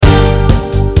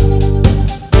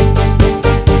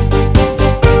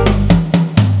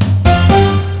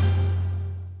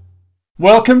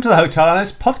Welcome to the Hotel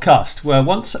Analyst podcast, where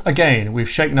once again we've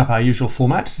shaken up our usual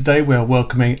format. Today we're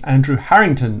welcoming Andrew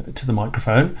Harrington to the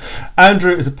microphone.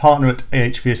 Andrew is a partner at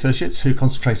AHV Associates who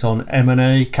concentrate on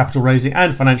M&A, capital raising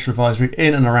and financial advisory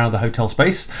in and around the hotel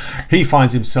space. He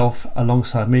finds himself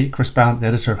alongside me, Chris Bount, the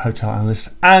editor of Hotel Analyst,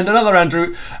 and another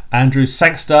Andrew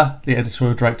Sangster, the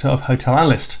editorial director of Hotel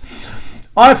Analyst.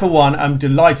 I, for one, am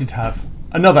delighted to have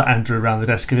another Andrew around the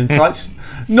desk of Insight,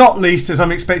 not least as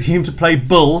I'm expecting him to play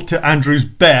bull to Andrew's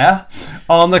bear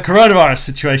on the coronavirus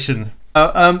situation.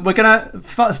 We're going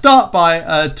to start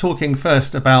by talking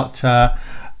first about a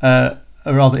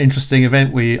rather interesting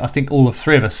event I think all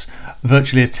three of us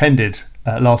virtually attended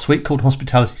last week, called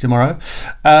Hospitality Tomorrow.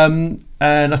 And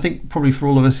I think probably for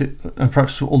all of us, and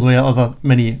perhaps for all the way other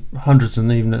many hundreds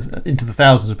and even into the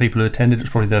thousands of people who attended, it's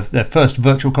probably their first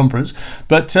virtual conference.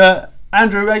 But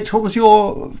Andrew H., what was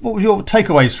your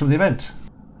takeaways from the event?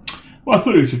 Well, I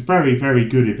thought it was a very, very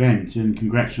good event, and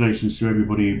congratulations to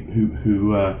everybody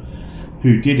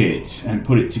who did it and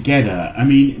put it together. I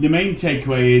mean, the main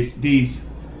takeaway is these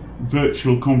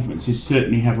virtual conferences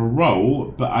certainly have a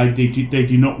role, but they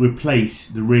do not replace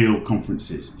the real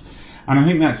conferences, and I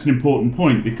think that's an important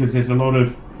point, because there's a lot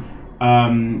of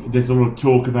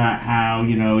talk about how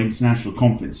international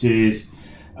conferences.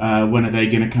 When are they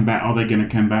going to come back? Are they going to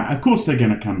come back? Of course they're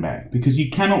going to come back, because you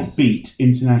cannot beat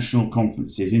international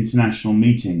conferences, international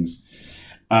meetings,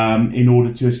 in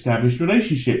order to establish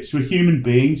relationships. We're human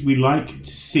beings. We like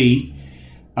to see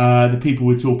the people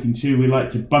we're talking to. We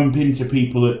like to bump into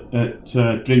people at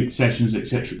drink sessions,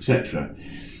 etc., etc.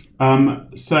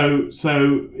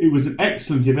 So it was an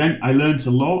excellent event. I learnt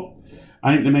a lot.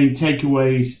 I think the main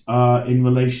takeaways in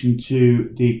relation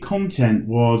to the content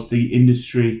was the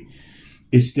industry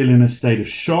is still in a state of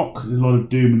shock. There's a lot of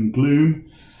doom and gloom.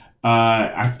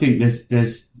 I think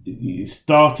there's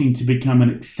starting to become an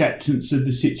acceptance of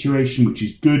the situation, which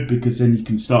is good, because then you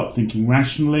can start thinking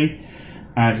rationally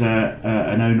as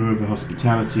an owner of a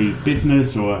hospitality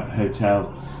business or a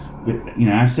hotel,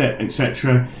 asset,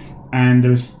 etc. And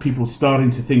there's people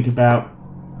starting to think about,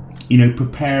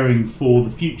 preparing for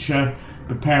the future,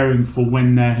 preparing for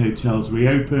when their hotels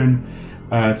reopen.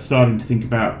 Starting to think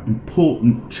about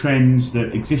important trends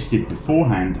that existed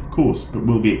beforehand, of course, but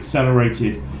will be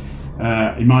accelerated,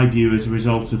 in my view, as a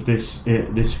result of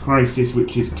this crisis,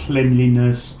 which is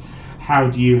cleanliness. How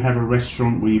do you have a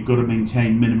restaurant where you've got to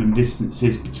maintain minimum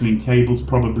distances between tables,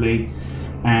 probably,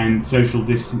 and social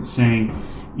distancing,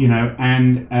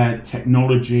 and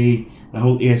technology, the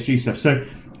whole ESG stuff.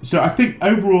 So I think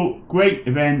overall, great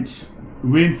event,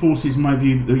 reinforces my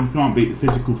view that you can't beat the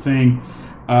physical thing.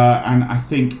 And I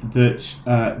think that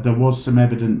there was some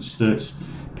evidence that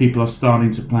people are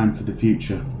starting to plan for the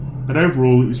future. But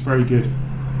overall, it was very good.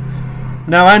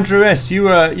 Now, Andrew S., you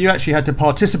actually had to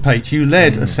participate. You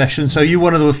led a session, so you were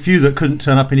one of the few that couldn't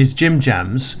turn up in his gym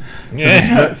jams for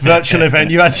this virtual event.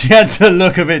 You actually had to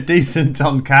look a bit decent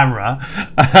on camera.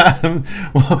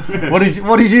 What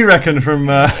did you reckon from?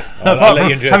 I'll let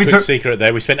you into a quick secret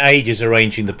there. We spent ages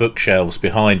arranging the bookshelves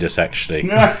behind us, actually,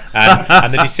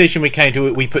 and the decision we came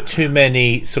to, we put too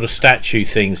many sort of statue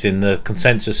things in. The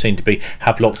consensus seemed to be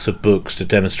have lots of books to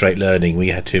demonstrate learning. We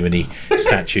had too many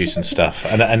statues and stuff,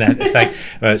 and in fact.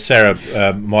 Sarah,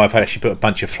 my wife, actually put a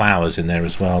bunch of flowers in there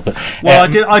as well. But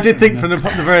I did think from the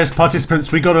various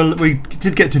participants, we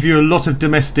did get to view a lot of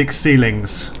domestic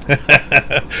ceilings.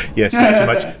 Yes,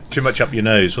 too much up your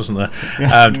nose, wasn't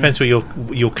there? Depends where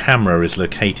your camera is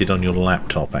located on your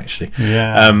laptop, actually.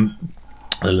 Yeah.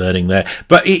 The learning there,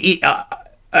 but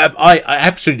I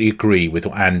absolutely agree with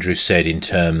what Andrew said in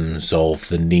terms of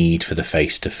the need for the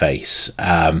face-to-face.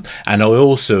 And I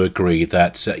also agree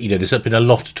that, there's been a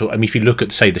lot of talk. I mean, if you look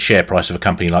at, say, the share price of a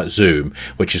company like Zoom,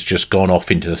 which has just gone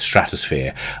off into the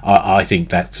stratosphere, I think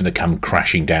that's going to come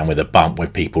crashing down with a bump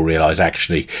when people realise,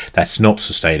 actually, that's not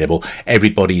sustainable.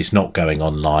 Everybody is not going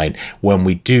online. When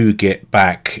we do get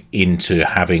back into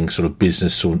having sort of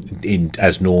business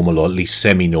as normal, or at least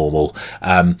semi-normal,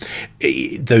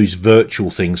 those virtual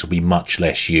things will be much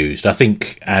less used, I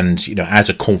think. And as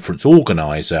a conference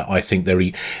organizer, I think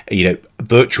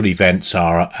virtual events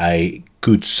are a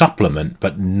good supplement,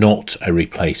 but not a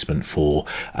replacement for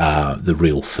the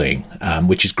real thing,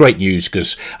 which is great news,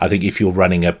 because I think if you're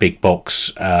running a big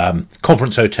box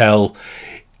conference hotel,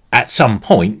 at some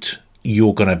point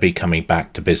you're going to be coming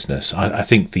back to business. I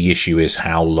think the issue is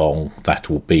how long that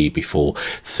will be before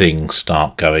things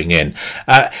start going in.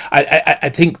 I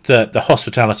think that the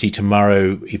Hospitality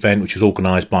Tomorrow event, which was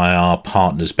organised by our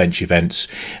partners Bench Events,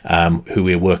 who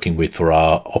we're working with for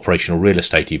our operational real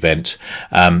estate event,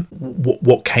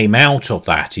 what came out of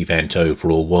that event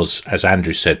overall was, as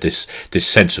Andrew said, this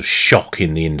sense of shock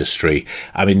in the industry.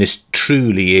 I mean, this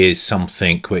truly is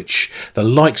something which the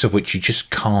likes of which you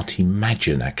just can't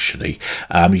imagine, actually.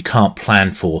 You can't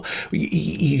plan for.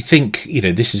 You think,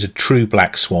 this is a true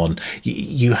black swan.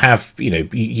 You have,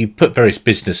 you put various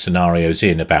business scenarios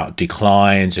in about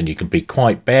declines, and you can be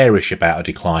quite bearish about a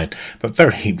decline. But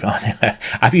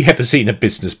have you ever seen a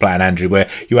business plan, Andrew, where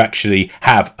you actually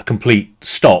have a complete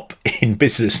stop in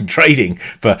business and trading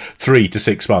for 3 to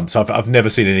 6 months? I've never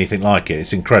seen anything like it.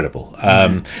 It's incredible.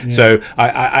 So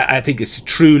I think it's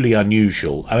truly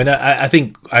unusual. I mean, I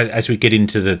think as we get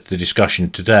into the discussion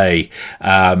today,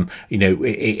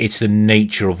 it's the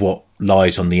nature of what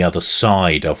lies on the other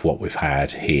side of what we've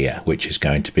had here, which is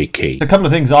going to be key. A couple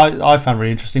of things I found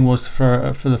really interesting was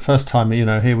for the first time,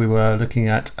 here we were looking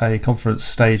at a conference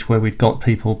stage where we'd got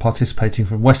people participating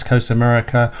from West Coast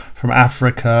America, from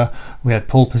Africa. We had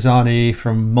Paul Pisani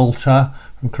from Malta,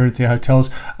 from Corinthia Hotels,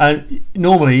 and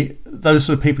normally those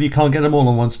sort of people, you can't get them all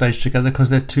on one stage together because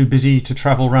they're too busy to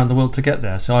travel around the world to get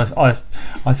there. So I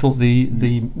thought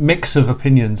the mix of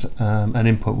opinions and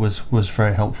input was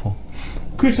very helpful.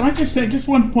 Chris, I just say just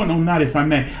one point on that, if I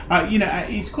may.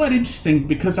 It's quite interesting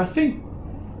because I think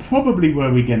probably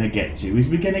where we're going to get to is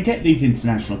we're going to get these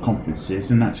international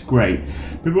conferences, and that's great,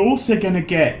 but we're also going to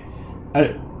get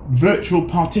virtual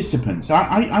participants.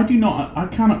 I do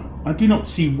not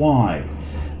see why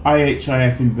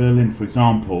IHIF in Berlin, for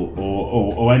example,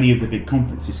 or any of the big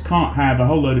conferences can't have a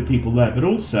whole load of people there, but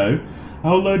also a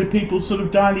whole load of people sort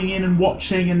of dialing in and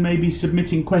watching and maybe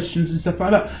submitting questions and stuff like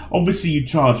that. Obviously, you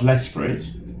charge less for it,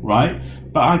 right?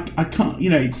 But I can't,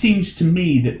 it seems to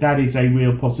me that is a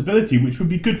real possibility, which would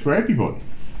be good for everybody.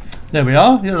 There we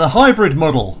are. The hybrid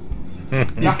model.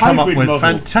 You've come up with model.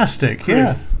 Fantastic.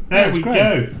 Chris, yeah, there we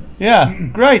go. Yeah,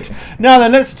 great. Now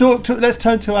then, let's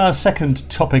turn to our second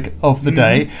topic of the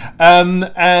day,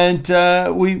 and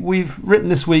we've written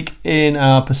this week in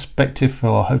our perspective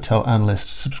for hotel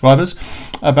analyst subscribers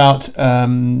about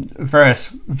various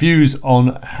views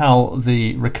on how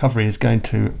the recovery is going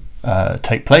to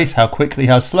take place, how quickly,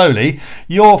 how slowly.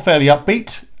 You're fairly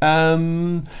upbeat.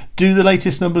 Do the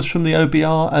latest numbers from the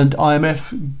OBR and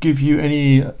IMF give you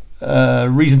any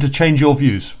reason to change your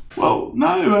views? Well,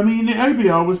 no, I mean, the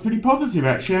OBR was pretty positive,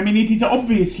 actually. I mean, it is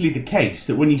obviously the case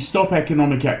that when you stop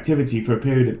economic activity for a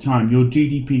period of time, your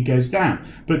GDP goes down.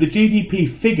 But the GDP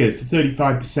figures, the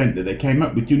 35% that they came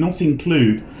up with, do not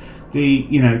include the,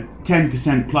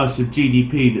 10% plus of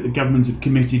GDP that the governments have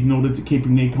committed in order to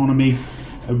keeping the economy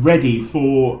ready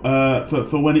for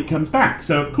when it comes back.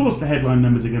 So, of course, the headline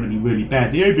numbers are going to be really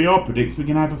bad. The OBR predicts we're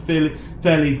going to have a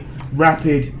fairly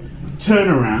rapid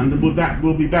turnaround, and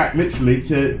we'll be back literally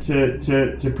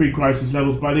to pre-crisis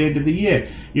levels by the end of the year.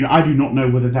 I do not know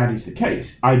whether that is the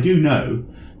case. I do know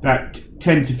that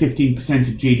 10 to 15%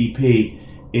 of GDP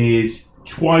is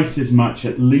twice as much,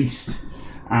 at least,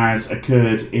 as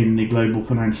occurred in the global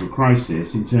financial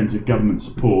crisis in terms of government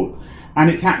support, and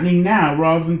it's happening now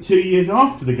rather than 2 years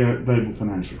after the global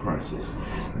financial crisis.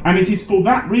 And it is for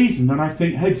that reason that I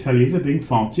think hoteliers are being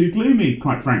far too gloomy,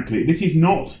 quite frankly. This is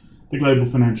not the global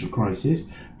financial crisis.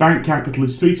 Bank capital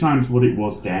is 3 times what it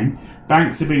was then.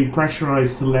 Banks are being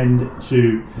pressurised to lend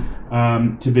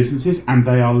to businesses, and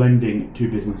they are lending to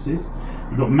businesses.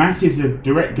 You've got masses of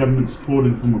direct government support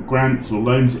in the form of grants or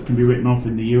loans that can be written off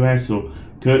in the US, or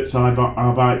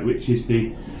Kurzarbeit, which is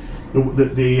the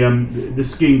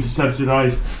scheme to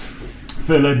subsidise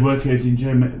furloughed workers in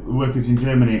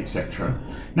Germany, etc.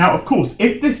 Now, of course,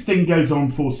 if this thing goes on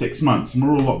for 6 months and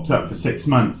we're all locked up for 6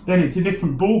 months, then it's a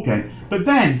different ballgame. But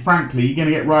then, frankly, you're going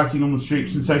to get rioting on the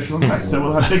streets and social unrest, so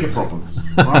we'll have bigger problems,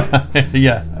 right?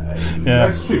 Yeah.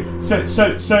 That's true.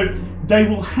 So they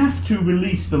will have to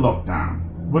release the lockdown.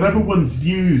 Whatever one's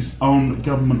views on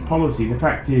government policy, the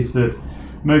fact is that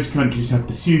most countries have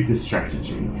pursued this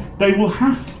strategy. They will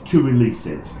have to release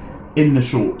it in the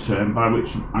short term, by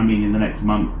which I mean in the next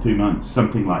month, 2 months,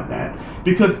 something like that,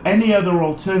 because any other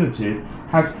alternative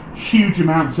has huge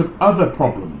amounts of other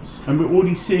problems, and we're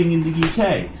already seeing in the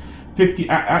UK 50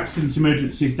 accident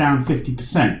emergencies down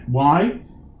 50%. Why?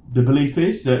 The belief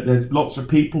is that there's lots of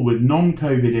people with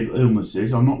non-COVID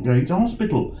illnesses are not going to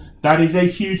hospital. That is a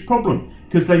huge problem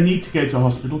because they need to go to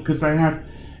hospital because they have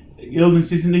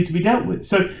illnesses that need to be dealt with.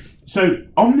 So So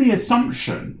on the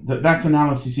assumption that that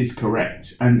analysis is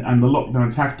correct and the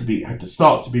lockdowns have to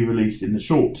start to be released in the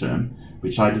short term,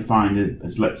 which I define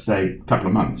as let's say a couple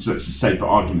of months, let's just say for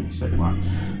argument's sake, right,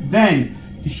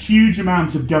 then the huge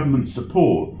amount of government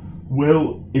support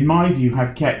will, in my view,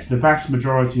 have kept the vast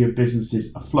majority of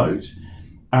businesses afloat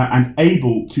and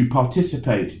able to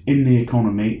participate in the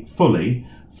economy fully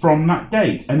from that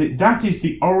date. And that is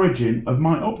the origin of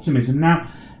my optimism. Now,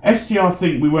 STR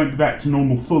think we won't be back to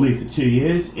normal fully for 2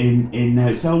 years in the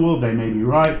hotel world. They may be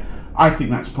right. I think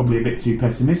that's probably a bit too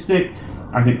pessimistic.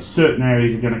 I think certain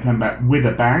areas are going to come back with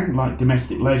a bang, like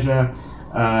domestic leisure,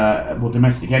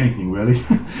 domestic anything really,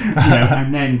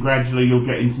 and then gradually you'll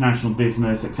get international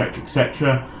business, etc.,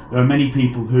 etc. There are many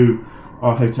people who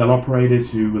are hotel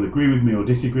operators who will agree with me or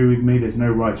disagree with me. There's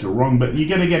no right or wrong, but you're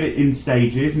going to get it in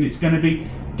stages, and it's going to be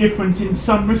different in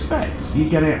some respects. You're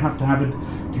going to have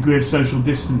a degree of social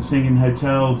distancing in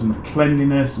hotels, and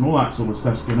cleanliness and all that sort of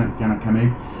stuff's going to come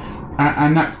in.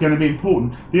 And that's going to be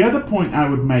important. The other point I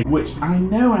would make, which I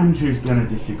know Andrew's going to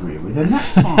disagree with, and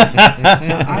that's fine.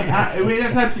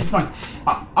 That's absolutely fine.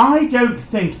 I don't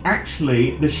think,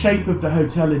 actually, the shape of the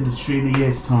hotel industry in a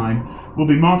year's time will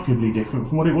be markedly different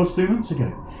from what it was 3 months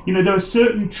ago. There are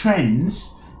certain trends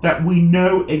that we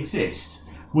know exist.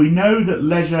 We know that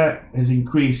leisure has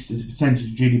increased as a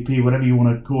percentage of GDP, whatever you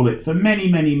want to call it, for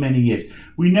many, many, many years.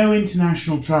 We know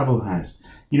international travel has.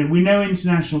 We know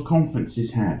international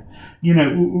conferences have. We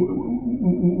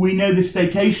know the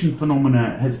staycation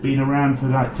phenomena has been around for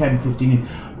like 10, 15 years.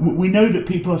 We know that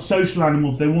people are social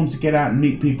animals. They want to get out and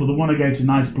meet people. They want to go to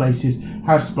nice places,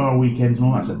 have spa weekends and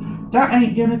all that stuff. That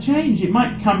ain't going to change. It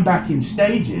might come back in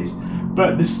stages,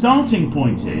 but the starting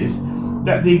point is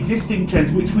that the existing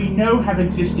trends, which we know have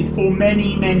existed for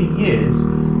many, many years,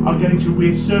 are going to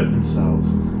reassert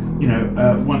themselves.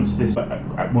 Once this,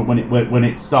 when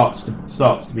it starts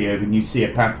to be over, and you see a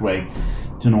pathway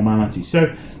to normality.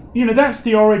 So, that's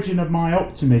the origin of my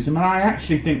optimism, and I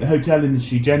actually think the hotel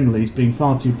industry generally is being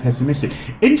far too pessimistic.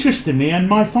 Interestingly, and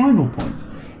my final point,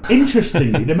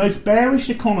 the most bearish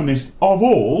economist of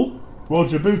all,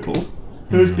 Roger Bootle,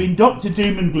 who has been Dr.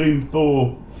 Doom and Gloom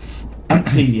for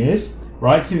 18 years,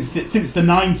 right, since the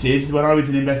 90s when I was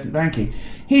in investment banking,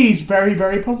 he's very,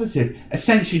 very positive,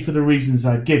 essentially for the reasons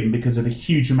I've given, because of the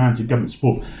huge amount of government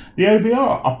support. The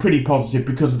OBR are pretty positive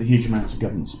because of the huge amounts of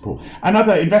government support. And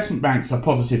other investment banks are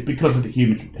positive because of the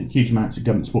huge amounts of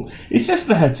government support. It's just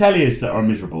the hoteliers that are a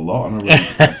miserable lot.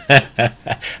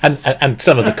 And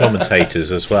some of the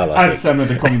commentators as well, I think. Some of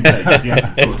the commentators, yes,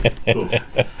 of course.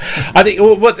 I think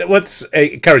what's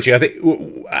encouraging, I think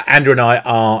Andrew and I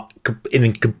are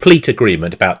in complete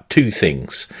agreement about two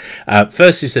things.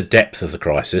 First is the depth of the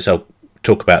crisis. I'll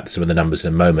talk about some of the numbers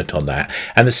in a moment on that.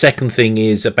 And the second thing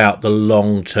is about the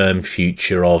long-term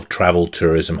future of travel,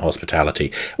 tourism,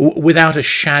 hospitality. Without a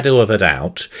shadow of a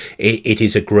doubt, it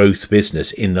is a growth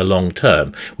business in the long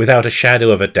term. Without a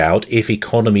shadow of a doubt, if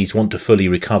economies want to fully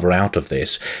recover out of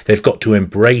this, they've got to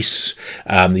embrace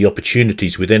the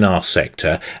opportunities within our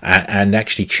sector and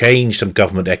actually change some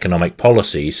government economic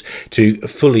policies to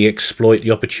fully exploit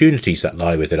the opportunities that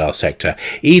lie within our sector.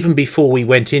 Even before we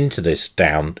went into this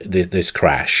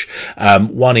crash,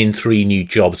 1 in 3 new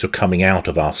jobs are coming out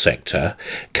of our sector.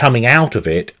 Coming out of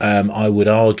it, I would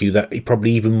argue that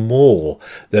probably even more,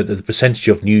 that the percentage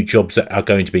of new jobs that are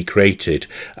going to be created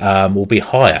will be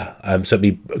higher. So it'll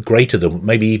be greater than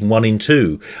maybe even 1 in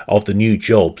 2 of the new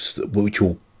jobs which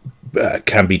will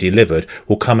can be delivered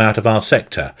will come out of our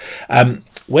sector.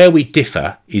 Where we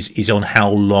differ is on how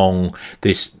long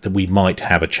that we might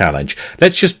have a challenge.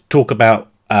 Let's just talk about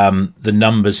the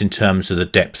numbers in terms of the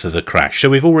depth of the crash. So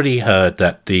we've already heard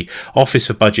that the Office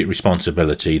of Budget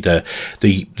Responsibility, the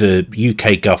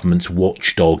UK government's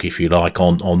watchdog, if you like,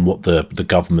 on what the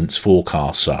government's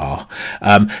forecasts are,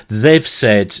 they've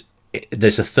said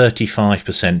there's a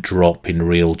 35% drop in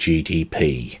real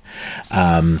GDP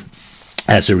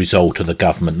as a result of the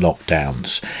government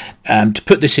lockdowns. To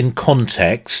put this in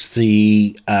context,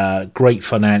 the great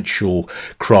financial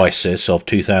crisis of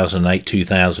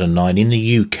 2008-2009 in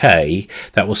the UK,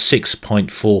 that was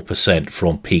 6.4%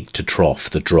 from peak to trough,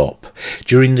 the drop.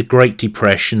 During the Great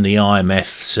Depression, the IMF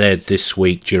said this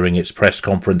week during its press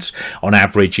conference, on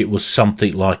average, it was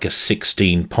something like a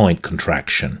 16-point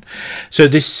contraction. So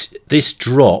this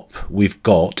drop we've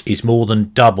got is more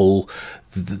than double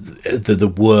the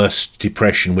worst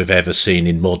depression we've ever seen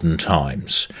in modern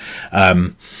times.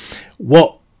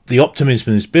 What the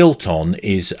optimism is built on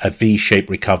is a V-shaped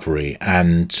recovery,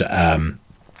 and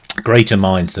greater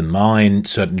minds than mine.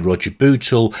 Certainly Roger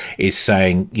Bootle is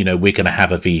saying, we're going to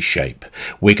have a V-shape.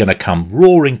 We're going to come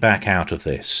roaring back out of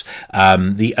this.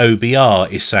 The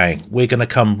OBR is saying, we're going to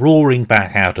come roaring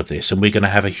back out of this, and we're going to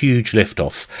have a huge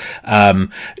lift-off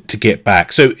to get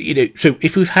back. So, so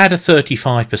if we've had a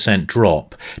 35%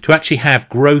 drop, to actually have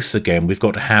growth again, we've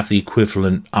got to have the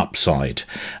equivalent upside.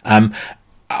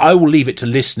 I will leave it to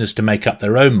listeners to make up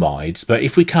their own minds, but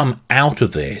if we come out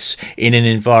of this in an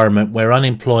environment where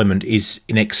unemployment is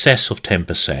in excess of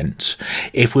 10%,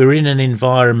 if we're in an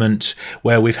environment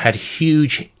where we've had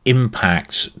huge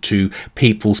impact to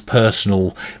people's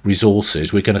personal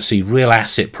resources, we're going to see real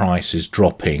asset prices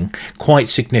dropping quite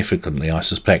significantly, I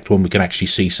suspect, when we can actually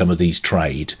see some of these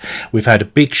trade. We've had a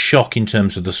big shock in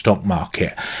terms of the stock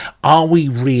market. Are we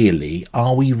really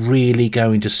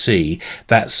going to see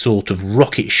that sort of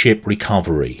rocket ship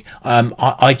recovery?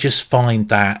 I just find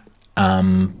that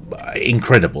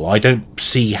incredible. I don't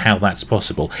see how that's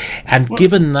possible. And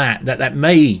given that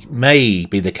may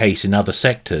be the case in other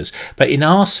sectors, but in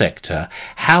our sector,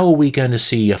 how are we going to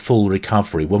see a full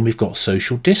recovery when we've got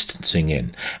social distancing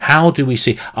in? How do we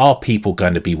see, are people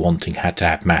going to be wanting to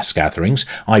have mass gatherings?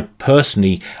 I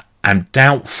personally am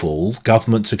doubtful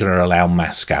governments are going to allow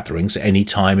mass gatherings any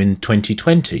time in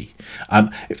 2020.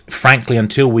 Frankly,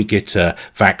 until we get a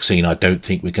vaccine, I don't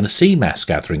think we're going to see mass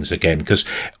gatherings again, because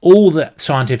all the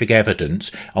scientific evidence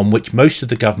on which most of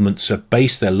the governments have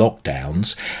based their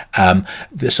lockdowns,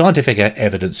 the scientific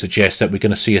evidence suggests that we're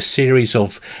going to see a series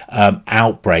of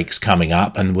outbreaks coming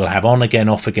up, and we'll have on again,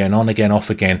 off again, on again, off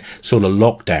again sort of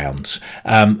lockdowns.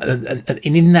 And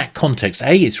in that context,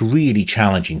 it's really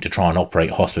challenging to try and operate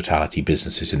hospitality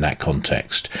businesses in that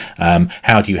context.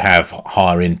 How do you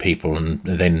hire in people and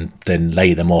then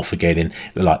lay them off again in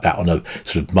like that on a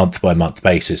sort of month by month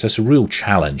basis? That's a real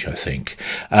challenge, I think.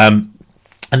 And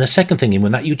the second thing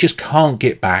in that, you just can't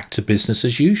get back to business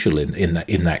as usual in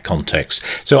that context.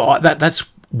 So that's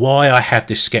why I have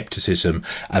this skepticism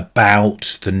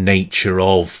about the nature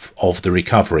of the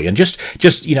recovery. And just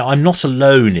I'm not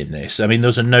alone in this. I mean,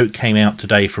 there's a note came out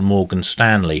today from Morgan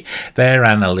Stanley. Their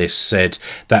analysts said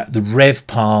that the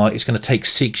RevPAR is going to take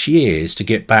 6 years to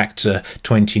get back to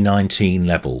 2019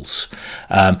 levels.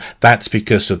 That's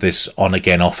because of this on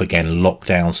again, off again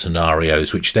lockdown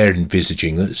scenarios, which they're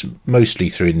envisaging. That's mostly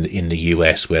through in the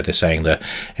US, where they're saying that,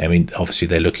 obviously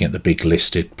they're looking at the big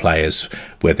listed players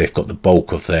where they've got the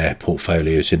bulk of their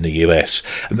portfolios in the US.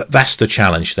 That's the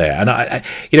challenge there, and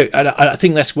I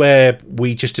think that's where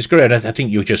we just disagree. And I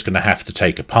think you're just going to have to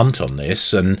take a punt on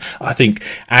this. And I think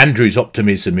Andrew's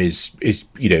optimism is if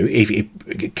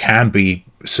it can be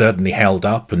certainly held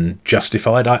up and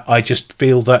justified. I just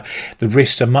feel that the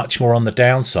risks are much more on the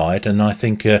downside, and I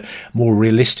think a more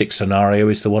realistic scenario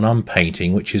is the one I'm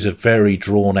painting, which is a very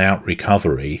drawn out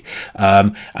recovery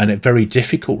and a very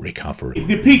difficult recovery.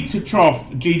 The peak to trough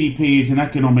GDP is an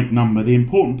economic number. The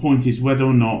important point is whether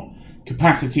or not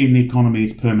capacity in the economy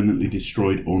is permanently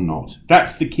destroyed or not.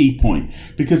 That's the key point.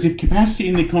 Because if capacity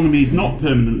in the economy is not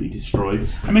permanently destroyed,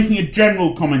 I'm making a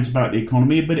general comment about the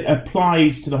economy, but it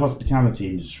applies to the hospitality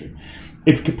industry.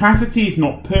 If capacity is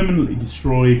not permanently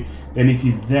destroyed, then it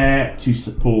is there to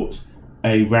support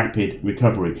a rapid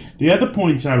recovery. The other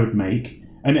point I would make,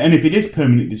 and if it is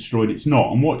permanently destroyed, it's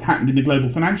not. And what happened in the global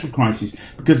financial crisis,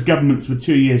 because governments were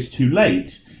 2 years too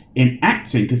late in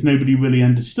acting, because nobody really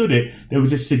understood it, there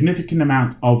was a significant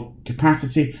amount of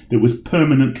capacity that was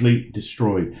permanently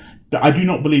destroyed. I do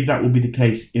not believe that will be the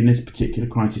case in this particular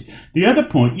crisis. The other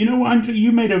point, Andrew,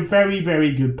 you made a very,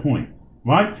 very good point,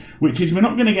 right? Which is we're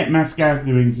not going to get mass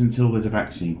gatherings until there's a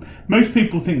vaccine. Most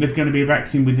people think there's going to be a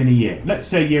vaccine within a year. Let's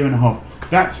say a year and a half.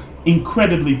 That's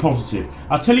incredibly positive.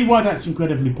 I'll tell you why that's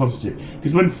incredibly positive.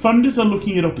 Because when funders are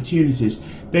looking at opportunities,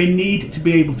 they need to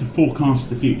be able to forecast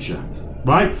the future.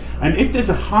 Right? And if there's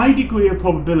a high degree of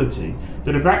probability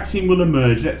that a vaccine will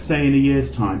emerge, let's say in a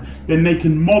year's time, then they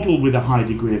can model with a high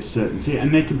degree of certainty,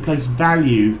 and they can place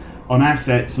value on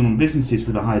assets and on businesses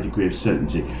with a high degree of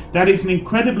certainty. That is an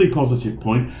incredibly positive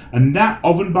point, and that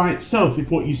of and by itself,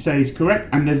 if what you say is correct,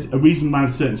 and there's a reasonable amount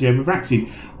of certainty over a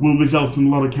vaccine, will result in a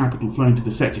lot of capital flowing to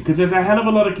the sector, because there's a hell of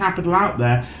a lot of capital out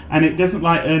there, and it doesn't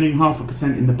like earning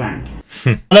 0.5% in the bank.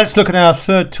 Let's look at our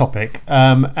third topic,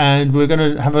 and we're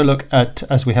going to have a look at,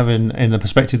 as we have in the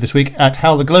perspective this week, at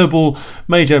how the global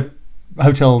major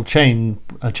hotel chains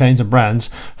and brands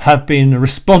have been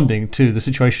responding to the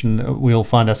situation that we all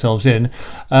find ourselves in.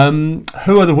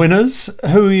 Who are the winners?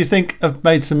 Who you think have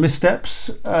made some missteps?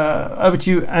 Over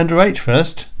to you, Andrew H.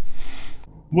 first.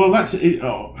 Well, that's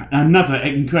another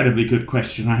incredibly good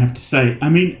question, I have to say. I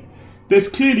mean, there's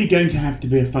clearly going to have to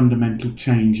be a fundamental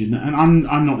change, and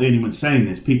I'm not the only one saying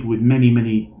this. People with many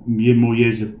more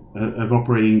years of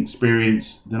operating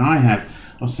experience than I have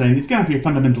are saying there's going to be a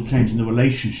fundamental change in the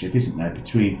relationship, isn't there,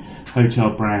 between hotel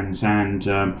brands and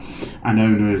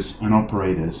owners and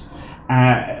operators.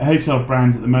 Hotel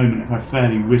brands at the moment have a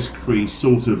fairly risk-free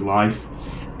sort of life,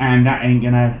 and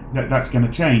that's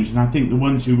gonna change. And I think the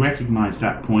ones who recognise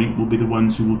that point will be the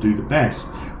ones who will do the best.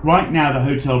 Right now, the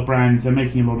hotel brands, they're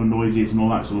making a lot of noises and all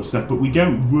that sort of stuff, but we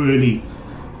don't really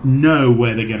know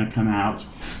where they're going to come out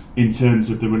in terms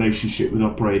of the relationship with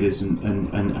operators and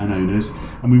owners,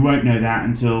 and we won't know that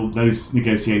until those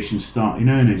negotiations start in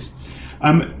earnest.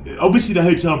 Obviously, the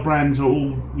hotel brands are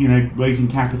all, raising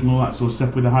capital and all that sort of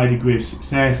stuff with a high degree of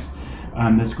success.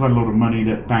 There's quite a lot of money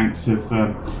that banks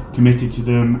have committed to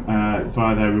them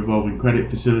via their revolving credit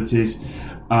facilities.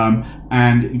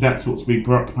 And that's what's been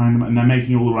preoccupying them, and they're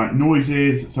making all the right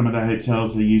noises. Some of their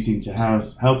hotels are using to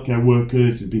house healthcare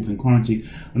workers and people in quarantine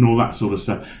and all that sort of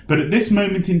stuff. But at this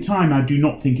moment in time, I do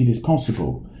not think it is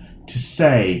possible to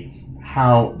say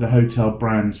how the hotel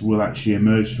brands will actually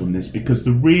emerge from this, because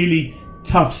the really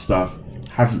tough stuff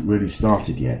hasn't really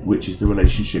started yet, which is the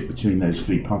relationship between those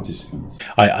three participants.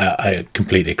 I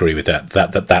completely agree with that.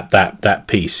 That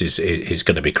piece is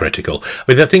going to be critical.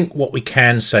 I mean, I think what we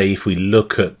can say, if we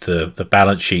look at the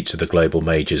balance sheets of the global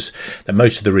majors, that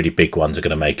most of the really big ones are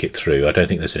going to make it through. I don't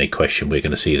think there's any question we're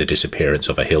going to see the disappearance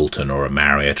of a Hilton or a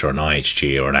Marriott or an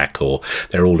IHG or an Accor.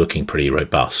 They're all looking pretty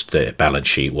robust, balance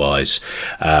sheet wise.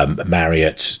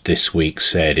 Marriott this week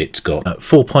said it's got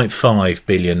 4.5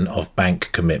 billion of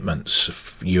bank commitments,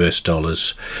 US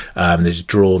dollars. There's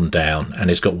drawn down,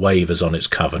 and it's got waivers on its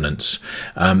covenants.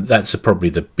 That's probably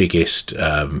the biggest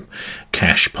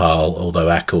cash pile, although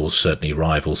Accor's certainly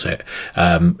rivals it.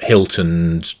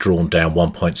 Hilton's drawn down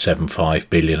 1.75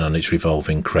 billion on its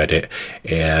revolving credit.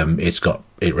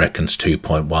 It reckons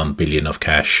 2.1 billion of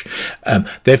cash.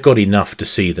 They've got enough to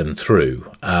see them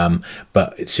through,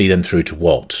 but see them through to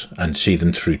what? And see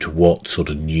them through to what sort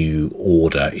of new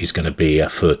order is going to be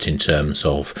afoot in terms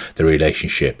of the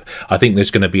relationship. I think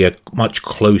there's going to be a much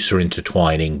closer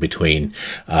intertwining between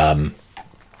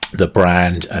the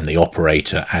brand and the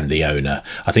operator and the owner.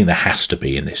 I think there has to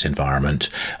be in this environment,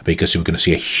 because we're going to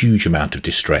see a huge amount of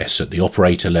distress at the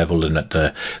operator level and at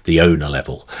the owner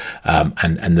level.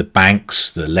 And the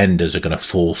banks, the lenders are going to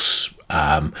force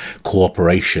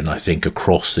cooperation, I think,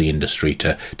 across the industry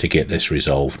to get this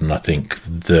resolved. And I think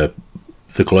the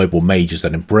global majors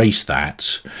that embrace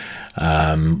that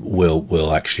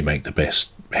will actually make the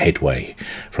best headway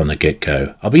from the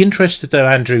get-go. I'll be interested though,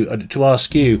 Andrew, to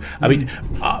ask you, I mean,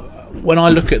 when I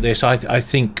look at this, I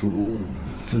think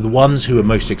the ones who are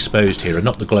most exposed here are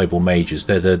not the global majors.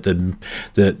 They're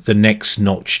the next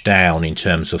notch down in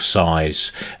terms of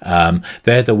size.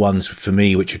 They're the ones, for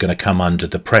me, which are going to come under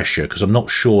the pressure, because I'm not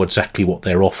sure exactly what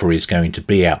their offer is going to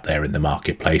be out there in the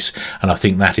marketplace. And I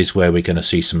think that is where we're going to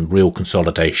see some real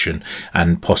consolidation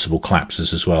and possible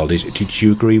collapses as well. Did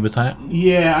you agree with that?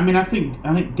 Yeah, I mean, I think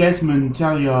Desmond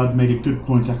Talliard made a good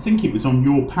point. I think it was on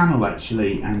your panel,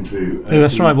 actually, Andrew. Yeah,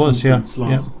 that's right, it was, yeah.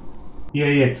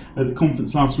 Yeah. At the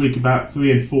conference last week about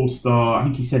 3 and 4 star, I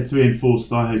think he said 3 and 4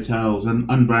 star hotels and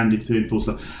unbranded 3 and 4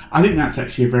 star. I think that's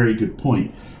actually a very good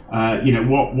point.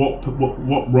 What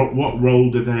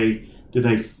role do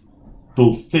they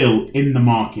fulfill in the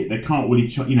market? They can't really,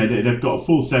 they've got a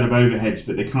full set of overheads,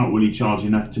 but they can't really charge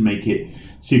enough to make it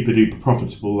super duper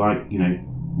profitable, like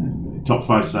top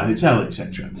 5-star hotel,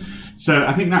 etc. So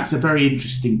I think that's a very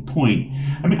interesting point.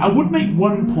 I mean, I would make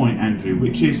one point, Andrew,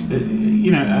 which is,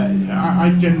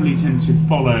 I generally tend to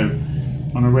follow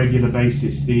on a regular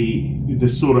basis the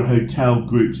sort of hotel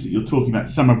groups that you're talking about,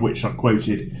 some of which are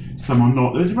quoted, some are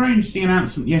not. There was a very interesting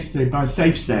announcement yesterday by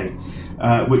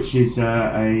SafeStay, which is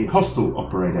a hostel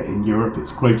operator in Europe.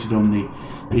 It's quoted on the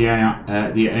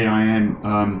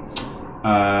AIM.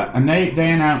 And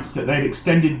they announced that they'd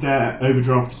extended their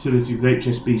overdraft facility with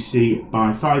HSBC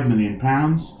by £5 million.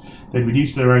 They'd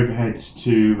reduced their overheads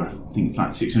to, I think it's like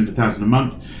 $600,000 a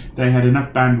month. They had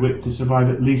enough bandwidth to survive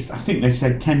at least, I think they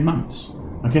said, 10 months.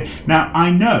 Okay. Now,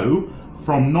 I know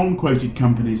from non-quoted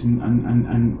companies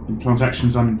and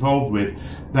transactions I'm involved with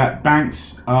that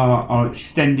banks are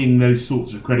extending those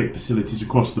sorts of credit facilities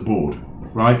across the board,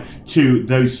 right, to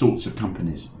those sorts of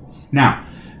companies. Now,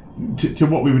 to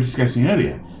what we were discussing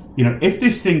earlier, if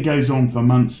this thing goes on for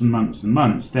months and months and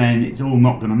months, then it's all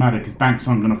not going to matter, because banks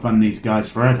aren't going to fund these guys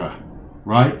forever,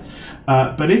 right?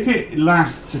 But if it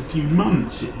lasts a few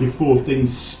months before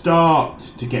things start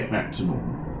to get back to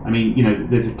normal, I mean,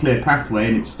 there's a clear pathway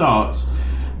and it starts,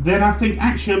 then I think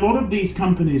actually a lot of these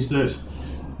companies that,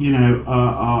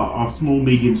 are small,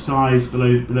 medium size,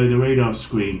 below the radar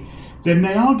screen, then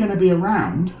they are going to be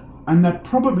around, and they're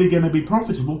probably going to be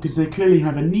profitable because they clearly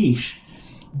have a niche.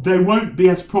 They won't be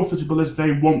as profitable as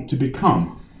they want to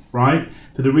become, right?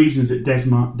 For the reasons that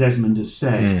Desmond has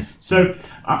said. So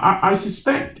I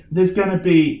suspect there's going to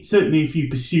be, certainly if you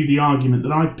pursue the argument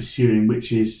that I'm pursuing,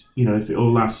 which is, if it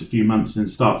all lasts a few months and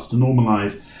starts to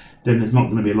normalise, then there's not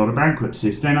going to be a lot of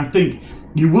bankruptcies. Then I think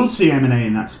you will see M&A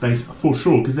in that space for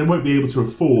sure, because they won't be able to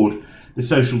afford the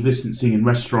social distancing in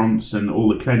restaurants and all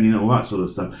the cleaning and all that sort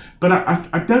of stuff. But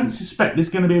I don't suspect there's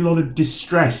going to be a lot of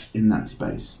distress in that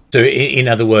space. So in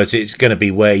other words, it's going to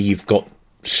be where you've got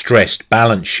stressed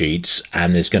balance sheets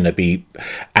and there's going to be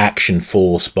action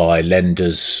forced by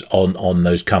lenders on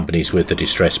those companies with the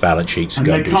distressed balance sheets and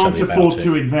go they and do can't something afford about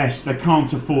to invest. They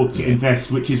can't afford to invest,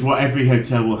 which is what every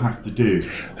hotel will have to do.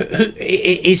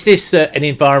 Is this an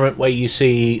environment where you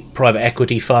see private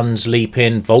equity funds leap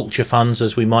in, vulture funds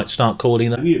as we might start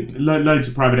calling them? Loads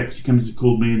of private equity companies have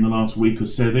called me in the last week or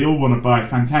so. They all want to buy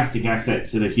fantastic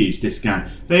assets at a huge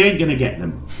discount. They ain't going to get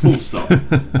them, full stop.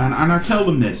 and I tell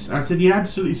them this. I said, you're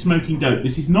absolutely smoking dope.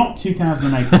 This is not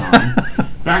 2008 time.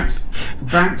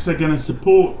 Banks are going to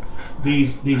support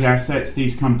these assets,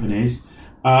 these companies.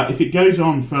 If it goes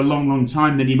on for a long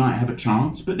time, then you might have a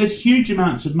chance. But there's huge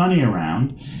amounts of money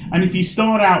around. And if you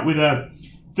start out with a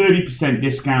 30%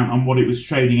 discount on what it was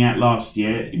trading at last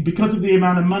year, because of the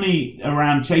amount of money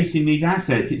around chasing these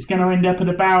assets, it's going to end up at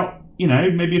about,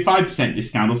 maybe a 5%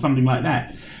 discount or something like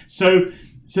that. So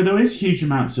there is huge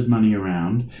amounts of money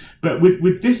around, but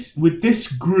with this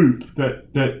group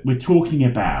that we're talking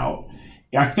about,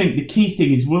 I think the key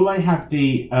thing is, will they have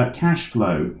the cash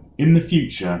flow in the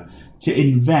future to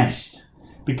invest?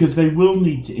 Because they will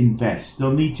need to invest.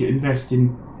 They'll need to invest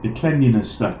in the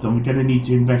cleanliness stuff. They're going to need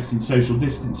to invest in social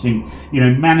distancing,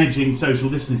 managing social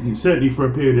distancing, certainly for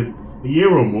a period of a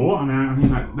year or more. I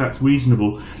mean, I think that's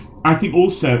reasonable. I think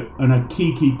also, and a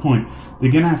key point, they're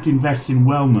going to have to invest in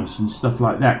wellness and stuff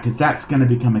like that, because that's going to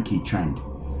become a key trend,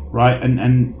 right?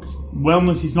 And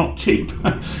wellness is not cheap,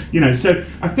 So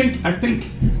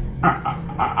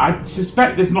I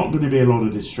suspect there's not going to be a lot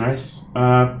of distress.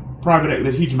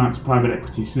 There's huge amounts of private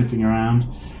equity sniffing around,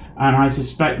 and I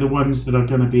suspect the ones that are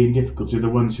going to be in difficulty are the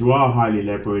ones who are highly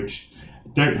leveraged,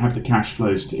 don't have the cash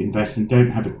flows to invest, and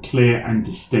don't have a clear and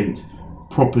distinct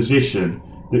proposition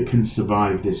that can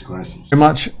survive this crisis. Very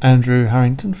much, Andrew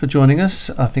Harrington, for joining us.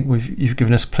 I think you've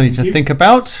given us plenty to think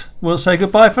about. We'll say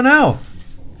goodbye for now.